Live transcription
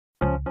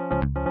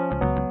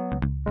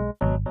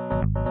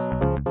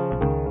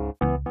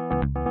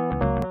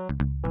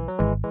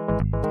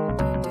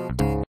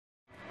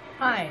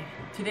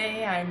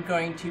Today I'm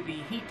going to be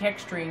heat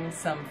texturing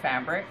some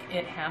fabric.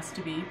 It has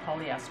to be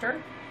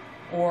polyester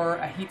or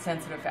a heat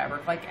sensitive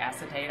fabric like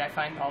acetate. I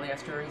find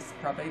polyester is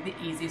probably the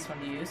easiest one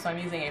to use. So I'm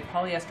using a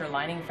polyester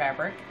lining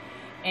fabric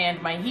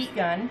and my heat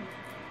gun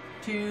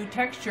to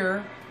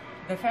texture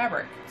the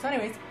fabric. So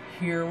anyways,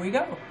 here we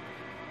go.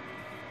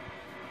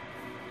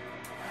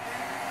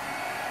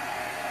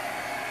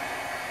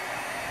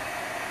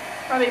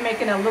 Probably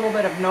making a little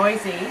bit of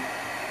noisy,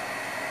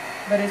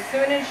 but as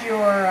soon as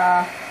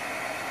your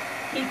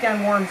heat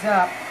gun warms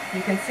up,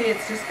 you can see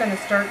it's just going to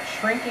start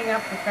shrinking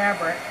up the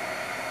fabric.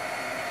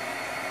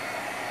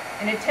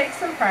 And it takes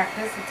some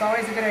practice. It's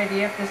always a good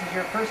idea if this is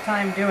your first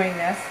time doing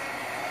this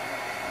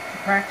to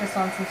practice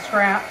on some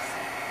scraps,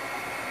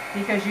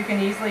 because you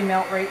can easily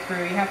melt right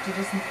through. You have to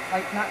just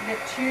not get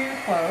too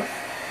close.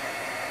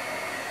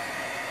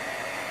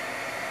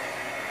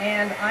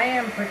 And I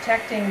am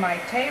protecting my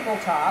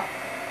tabletop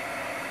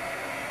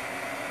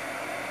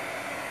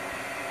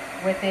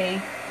with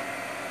a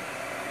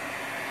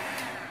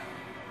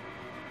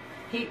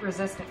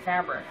heat-resistant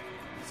fabric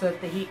so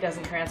that the heat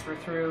doesn't transfer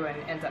through and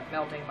ends up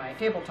melting my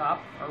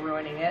tabletop or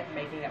ruining it and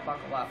making it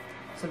buckle up.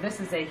 So this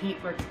is a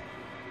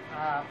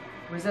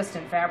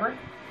heat-resistant fabric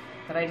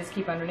that I just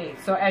keep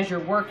underneath. So as you're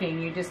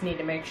working, you just need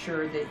to make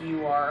sure that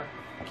you are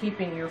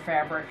keeping your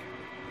fabric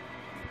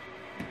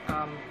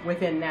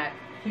within that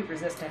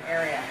heat-resistant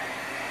area.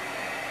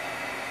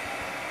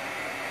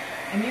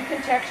 And you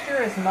can texture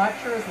as much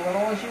or as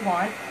little as you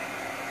want.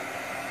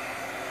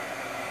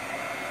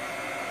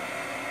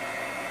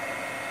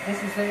 This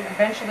is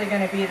eventually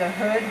going to be the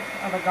hood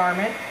of a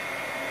garment.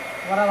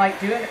 What I like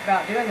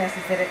about doing this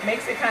is that it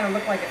makes it kind of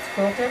look like it's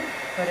quilted,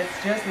 but it's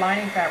just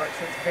lining fabric,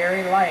 so it's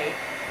very light,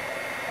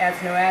 adds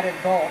no added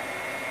bulk,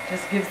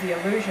 just gives the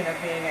illusion of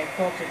being a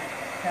quilted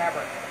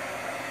fabric.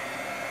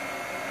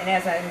 And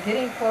as I'm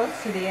getting close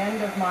to the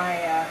end of my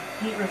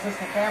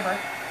heat-resistant fabric,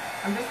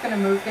 I'm just going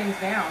to move things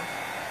down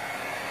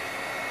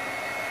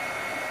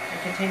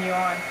and continue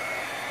on.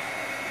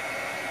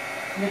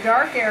 In the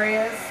dark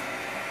areas,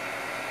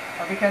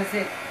 because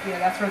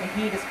that's where the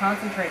heat is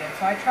concentrated.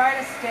 So I try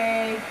to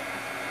stay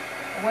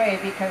away,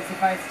 because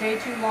if I stay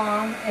too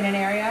long in an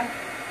area,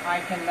 I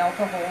can melt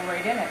a hole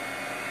right in it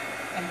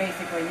and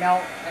basically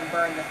melt and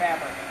burn the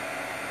fabric.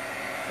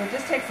 So it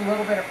just takes a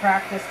little bit of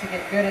practice to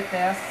get good at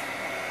this,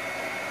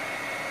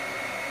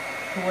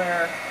 to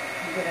where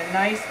you get a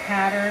nice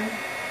pattern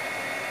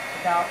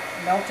without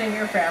melting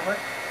your fabric.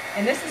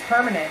 And this is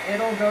permanent.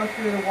 It'll go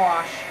through the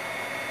wash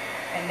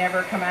and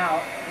never come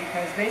out,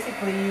 because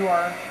basically you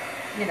are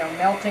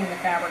melting the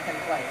fabric in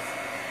place.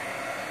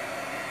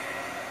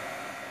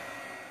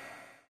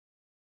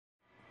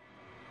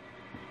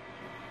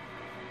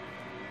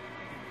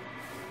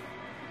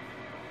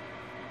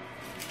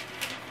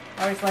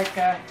 I always like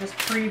just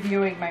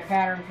previewing my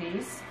pattern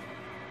piece.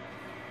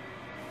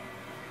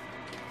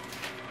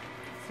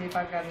 See if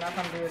I've got enough.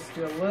 I'm going to just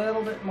do a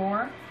little bit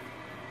more,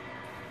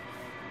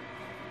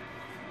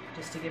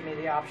 just to give me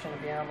the option of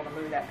being able to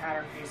move that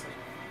pattern piece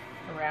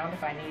around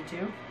if I need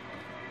to.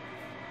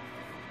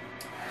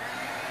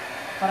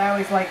 But I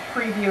always like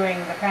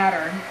previewing the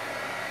pattern,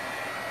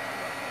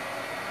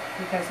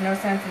 because no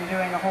sense in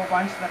doing a whole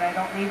bunch that I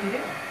don't need to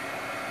do.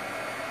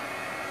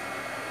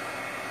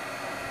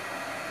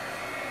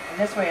 And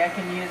this way I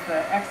can use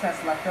the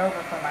excess left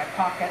over for my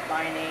pocket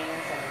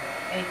linings and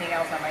anything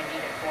else I might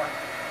need it for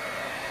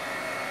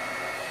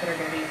that are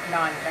going to be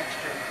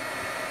non-textured.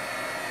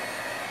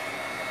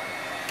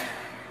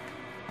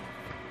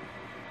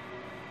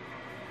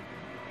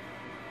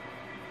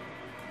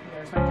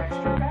 There's my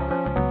texture.